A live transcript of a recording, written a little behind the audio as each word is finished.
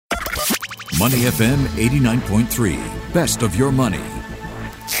Money FM 89.3. Best of your money.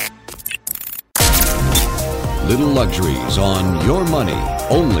 Little luxuries on your money.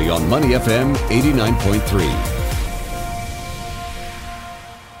 Only on Money FM 89.3.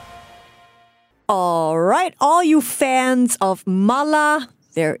 All right, all you fans of mala,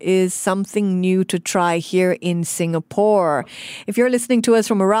 there is something new to try here in Singapore. If you're listening to us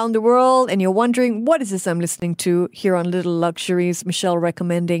from around the world and you're wondering, what is this I'm listening to here on Little Luxuries? Michelle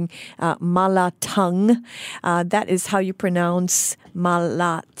recommending mala tang. That is how you pronounce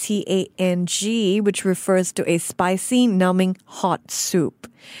mala, T-A-N-G, which refers to a spicy, numbing hot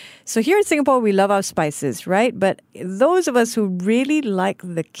soup. So here in Singapore, we love our spices, right? But those of us who really like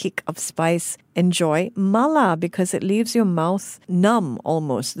the kick of spice enjoy mala because it leaves your mouth numb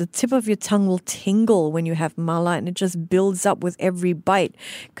almost. The tip of your tongue will tingle when you have mala, and it just builds up with every bite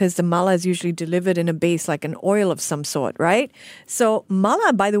because the mala is usually delivered in a base like an oil of some sort, right? So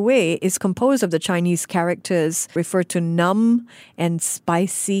mala, by the way, is composed of the Chinese characters referred to numb and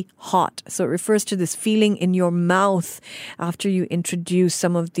spicy hot. So it refers to this feeling in your mouth after you introduce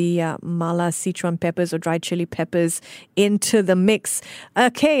some of the mala Sichuan peppers or dried chili peppers into the mix.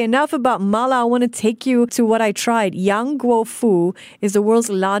 Okay, enough about mala. I want to take you to what I tried. Yang Guo Fu is the world's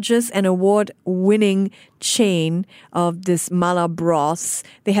largest and award-winning chain of this mala broths.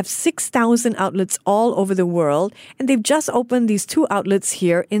 They have 6,000 outlets all over the world, and they've just opened these 2 outlets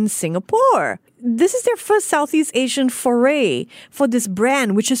here in Singapore. This is their first Southeast Asian foray for this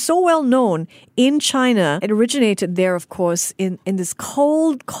brand, which is so well known in China. It originated there, of course, in this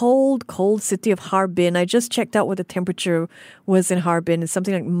cold city of Harbin. I just checked out what the temperature was in Harbin. It's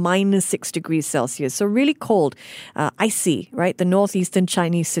something like minus 6 degrees Celsius. So really cold, icy, right? The northeastern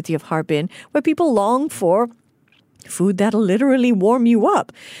Chinese city of Harbin, where people long for food that'll literally warm you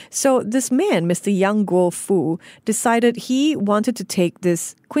up. So this man, Mr. Yang Guo Fu, decided he wanted to take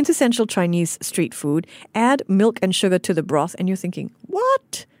this quintessential Chinese street food, add milk and sugar to the broth, and you're thinking,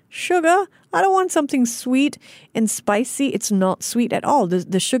 what? Sugar? I don't want something sweet and spicy. It's not sweet at all.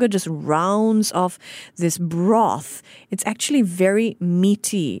 The sugar just rounds off this broth. It's actually very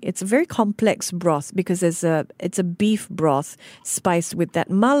meaty. It's a very complex broth because it's a beef broth spiced with that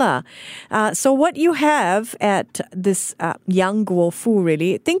mala. So what you have at this Yang Guo Fu,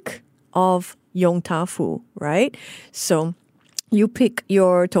 really, think of Yong Ta Fu, right? So you pick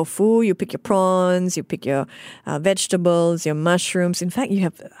your tofu, you pick your prawns, you pick your vegetables, your mushrooms. In fact, you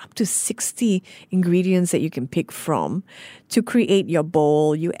have up to 60 ingredients that you can pick from to create your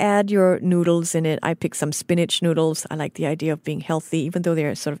bowl. You add your noodles in it. I pick some spinach noodles. I like the idea of being healthy, even though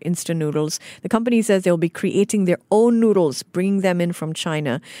they're sort of instant noodles. The company says they'll be creating their own noodles, bringing them in from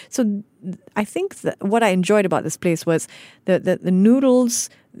China. So I think that what I enjoyed about this place was the noodles,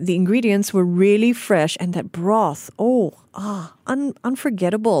 the ingredients were really fresh, and that broth,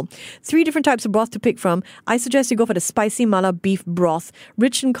 unforgettable. 3 different types of broth to pick from. I suggest you go for the spicy mala beef broth,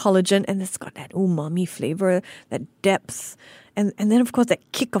 rich in collagen, and it's got that umami flavor, that depth, and then of course that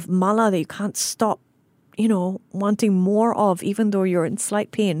kick of mala that you can't stop, wanting more of, even though you're in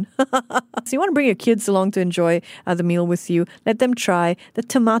slight pain. So you want to bring your kids along to enjoy the meal with you. Let them try the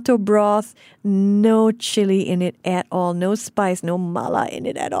tomato broth. No chili in it at all. No spice, no mala in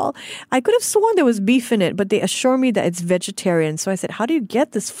it at all. I could have sworn there was beef in it, but they assure me that it's vegetarian. So I said, how do you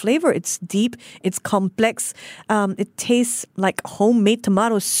get this flavor? It's deep. It's complex. It tastes like homemade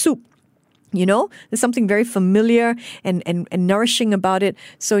tomato soup. There's something very familiar and nourishing about it.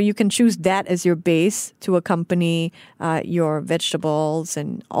 So you can choose that as your base to accompany your vegetables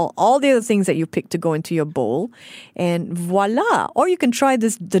and all the other things that you pick to go into your bowl. And voila! Or you can try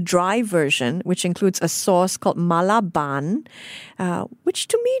the dry version, which includes a sauce called mala ban, which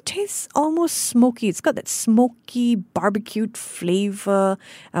to me tastes almost smoky. It's got that smoky barbecued flavor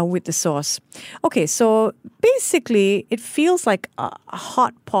with the sauce. Okay, so basically it feels like a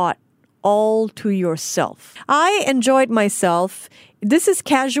hot pot all to yourself. I enjoyed myself. This is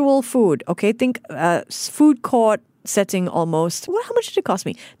casual food, okay? Think food court setting almost. How much did it cost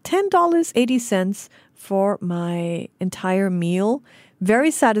me? $10.80 for my entire meal. Very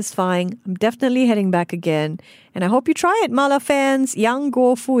satisfying. I'm definitely heading back again. And I hope you try it, mala fans. Yang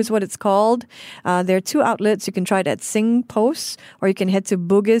Guo Fu is what it's called. There are 2 outlets. You can try it at SingPost, or you can head to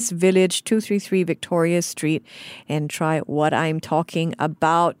Bugis Village, 233 Victoria Street, and try what I'm talking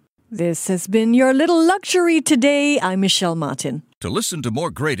about. This has been your Little Luxury today. I'm Michelle Martin. To listen to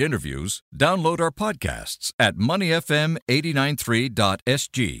more great interviews, download our podcasts at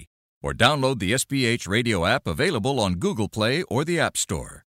moneyfm893.sg or download the SPH radio app available on Google Play or the App Store.